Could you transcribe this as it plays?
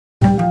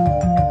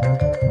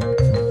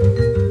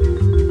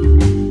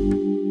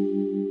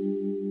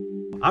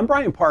I'm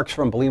Brian Parks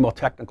from Belimo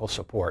Technical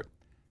Support.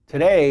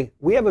 Today,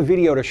 we have a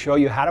video to show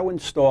you how to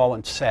install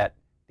and set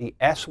the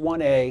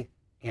S1A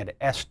and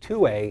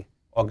S2A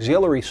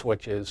auxiliary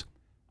switches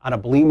on a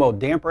Belimo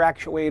damper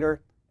actuator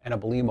and a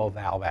Belimo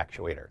valve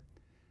actuator.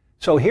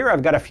 So here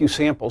I've got a few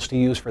samples to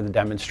use for the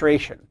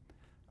demonstration.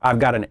 I've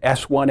got an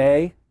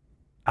S1A,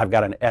 I've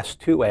got an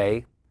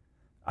S2A,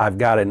 I've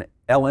got an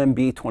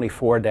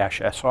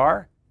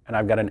LMB24-SR, and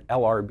I've got an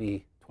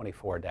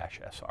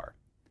LRB24-SR.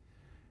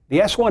 The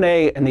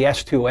S1A and the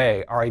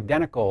S2A are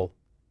identical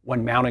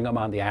when mounting them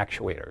on the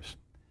actuators.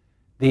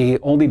 The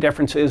only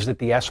difference is that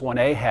the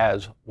S1A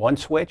has one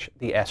switch,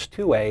 the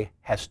S2A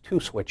has two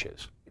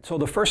switches. So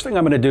the first thing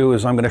I'm going to do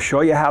is I'm going to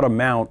show you how to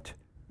mount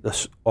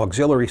this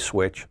auxiliary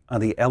switch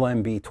on the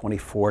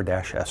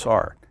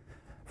LMB24-SR.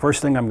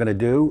 First thing I'm going to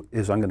do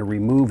is I'm going to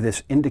remove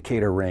this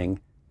indicator ring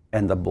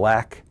and the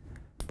black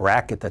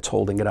bracket that's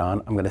holding it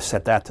on. I'm going to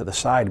set that to the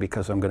side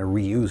because I'm going to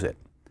reuse it.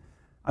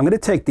 I'm going to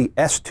take the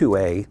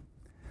S2A,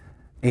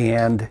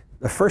 and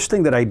the first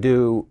thing that I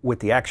do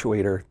with the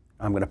actuator,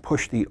 I'm going to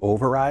push the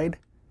override.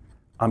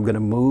 I'm going to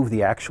move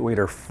the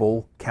actuator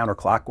full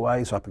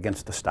counterclockwise up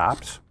against the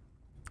stops.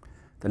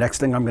 The next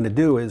thing I'm going to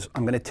do is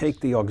I'm going to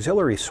take the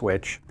auxiliary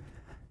switch,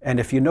 and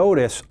if you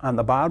notice on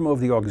the bottom of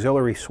the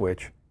auxiliary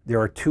switch, there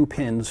are two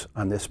pins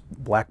on this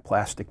black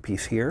plastic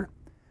piece here,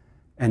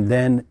 and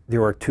then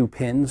there are two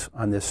pins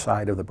on this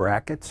side of the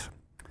brackets,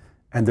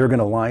 and they're going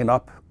to line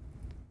up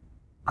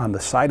on the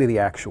side of the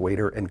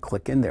actuator and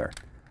click in there.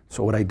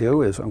 So what I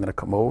do is I'm going to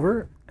come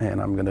over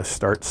and I'm going to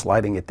start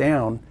sliding it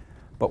down.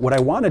 But what I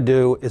want to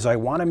do is I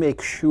want to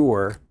make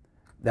sure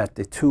that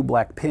the two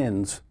black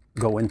pins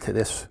go into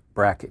this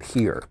bracket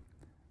here.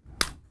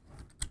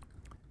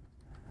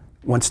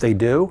 Once they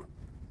do,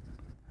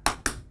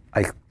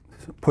 I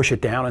push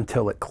it down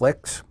until it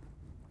clicks.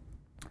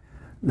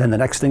 Then the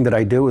next thing that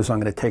I do is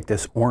I'm going to take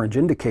this orange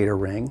indicator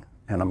ring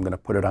and I'm going to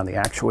put it on the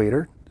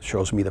actuator. It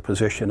shows me the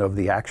position of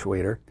the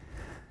actuator.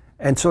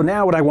 And so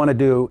now what I want to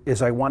do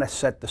is I want to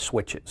set the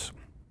switches.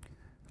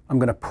 I'm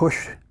going to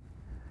push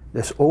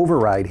this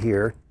override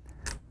here,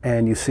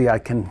 and you see I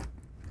can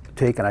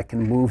take and I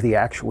can move the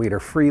actuator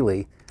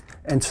freely.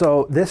 And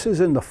so this is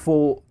in the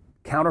full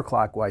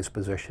counterclockwise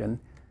position.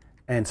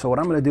 And so what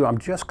I'm going to do, I'm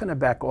just going to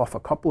back off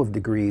a couple of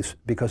degrees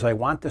because I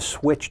want the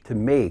switch to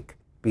make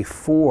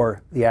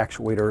before the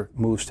actuator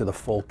moves to the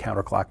full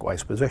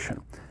counterclockwise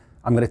position.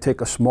 I'm going to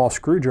take a small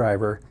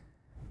screwdriver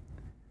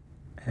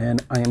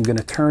and I am going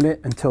to turn it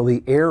until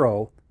the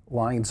arrow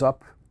lines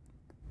up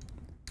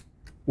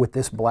with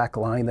this black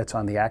line that's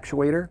on the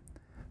actuator.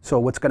 So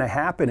what's going to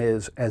happen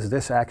is as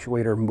this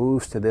actuator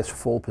moves to this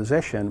full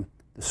position,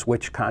 the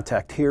switch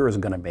contact here is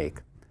going to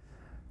make.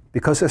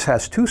 Because this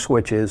has two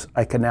switches,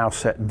 I can now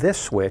set this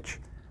switch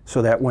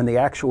so that when the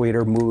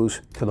actuator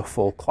moves to the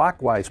full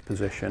clockwise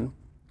position,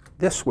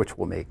 this switch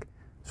will make.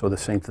 So the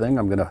same thing,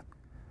 I'm going to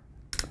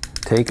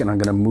take and I'm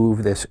going to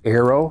move this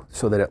arrow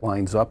so that it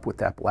lines up with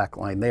that black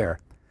line there.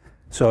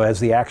 So as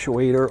the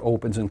actuator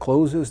opens and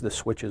closes, the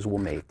switches will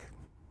make.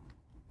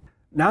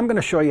 Now I'm going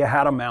to show you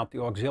how to mount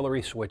the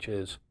auxiliary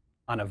switches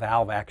on a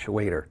valve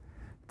actuator.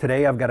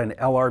 Today I've got an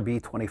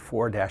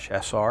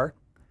LRB24-SR,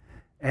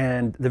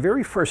 and the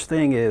very first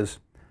thing is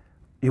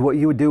what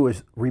you would do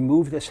is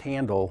remove this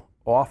handle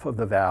off of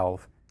the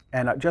valve,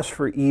 and just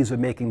for ease of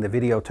making the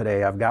video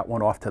today, I've got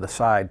one off to the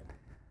side.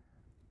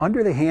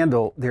 Under the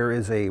handle there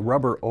is a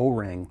rubber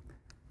O-ring,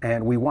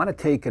 and we want to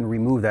take and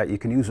remove that. You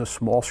can use a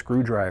small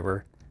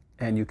screwdriver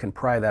and you can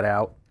pry that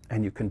out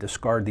and you can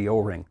discard the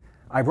O-ring.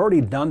 I've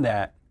already done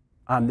that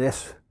on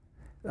this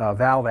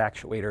valve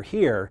actuator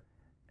here,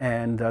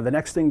 and the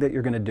next thing that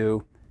you're going to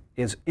do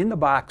is in the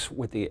box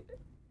with the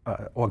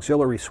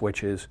auxiliary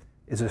switches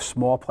is a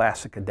small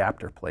plastic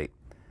adapter plate.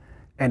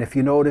 And if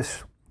you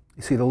notice,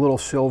 you see the little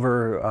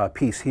silver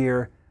piece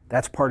here,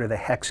 that's part of the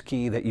hex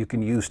key that you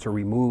can use to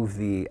remove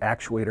the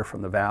actuator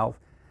from the valve.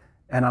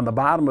 And on the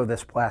bottom of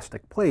this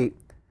plastic plate,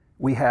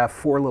 we have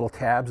four little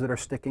tabs that are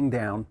sticking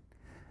down.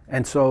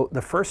 And so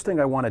the first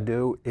thing I want to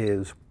do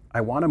is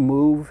I want to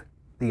move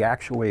the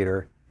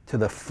actuator to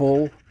the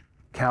full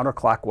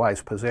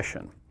counterclockwise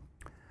position.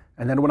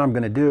 And then what I'm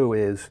going to do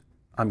is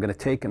I'm going to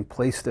take and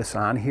place this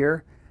on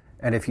here.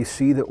 And if you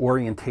see the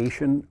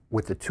orientation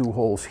with the two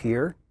holes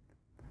here,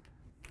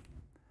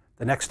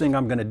 the next thing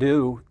I'm going to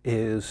do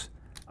is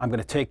I'm going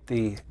to take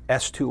the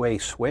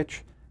S2A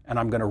switch and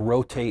I'm going to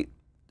rotate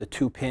the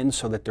two pins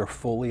so that they're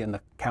fully in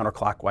the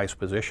counterclockwise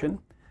position.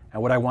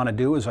 And what I want to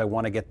do is I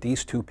want to get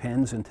these two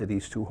pins into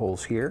these two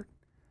holes here.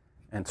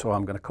 And so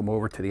I'm going to come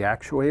over to the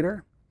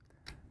actuator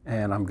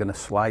and I'm going to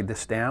slide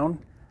this down.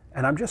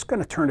 And I'm just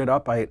going to turn it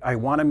up. I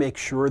want to make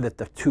sure that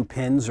the two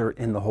pins are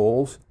in the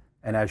holes.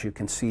 And as you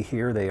can see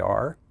here, they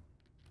are.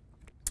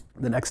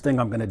 The next thing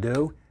I'm going to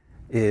do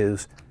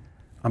is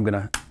I'm going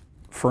to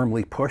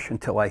firmly push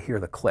until I hear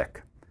the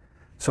click.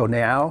 So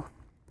now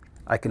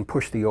I can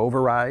push the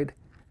override.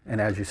 And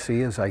as you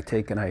see, as I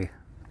take and I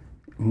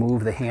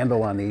move the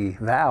handle on the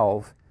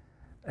valve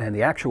and the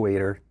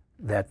actuator,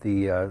 that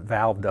the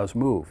valve does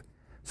move.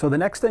 So the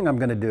next thing I'm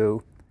going to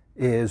do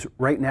is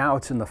right now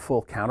it's in the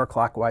full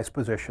counterclockwise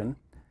position.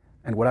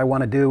 And what I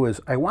want to do is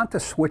I want the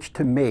switch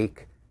to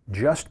make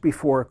just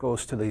before it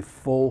goes to the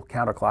full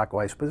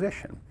counterclockwise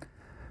position.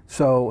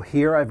 So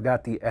here I've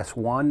got the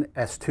S1,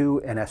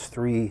 S2, and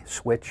S3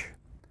 switch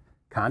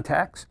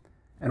contacts.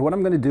 And what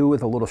I'm going to do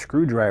with a little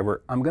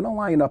screwdriver, I'm going to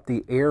line up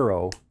the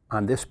arrow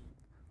on this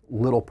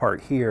little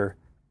part here.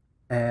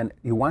 And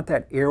you want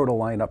that arrow to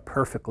line up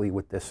perfectly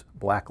with this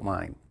black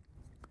line.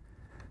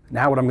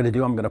 Now what I'm going to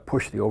do, I'm going to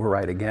push the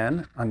override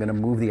again. I'm going to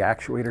move the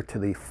actuator to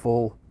the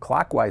full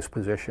clockwise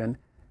position.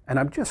 And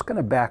I'm just going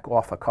to back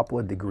off a couple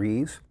of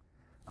degrees.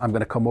 I'm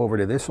going to come over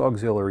to this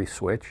auxiliary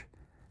switch.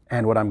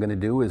 And what I'm going to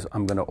do is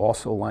I'm going to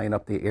also line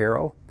up the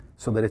arrow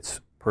so that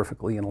it's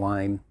perfectly in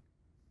line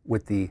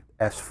with the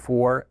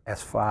S4,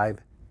 S5,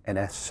 and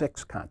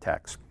S6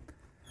 contacts.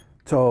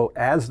 So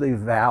as the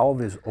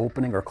valve is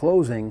opening or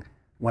closing,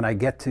 when I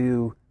get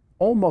to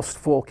almost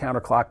full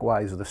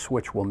counterclockwise, the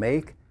switch will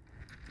make.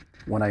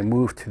 When I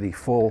move to the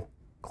full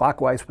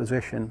clockwise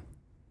position,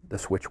 the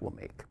switch will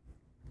make.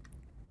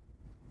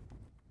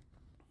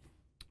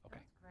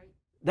 Okay.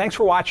 Thanks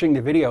for watching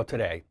the video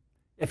today.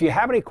 If you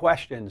have any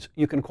questions,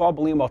 you can call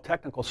Belimo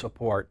Technical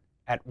Support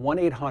at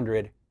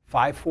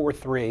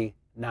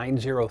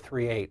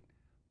 1-800-543-9038,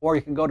 or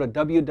you can go to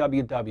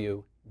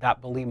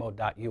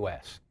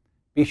www.belimo.us.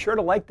 Be sure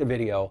to like the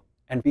video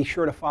and be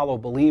sure to follow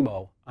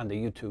Belimo on the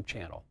YouTube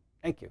channel.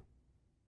 Thank you.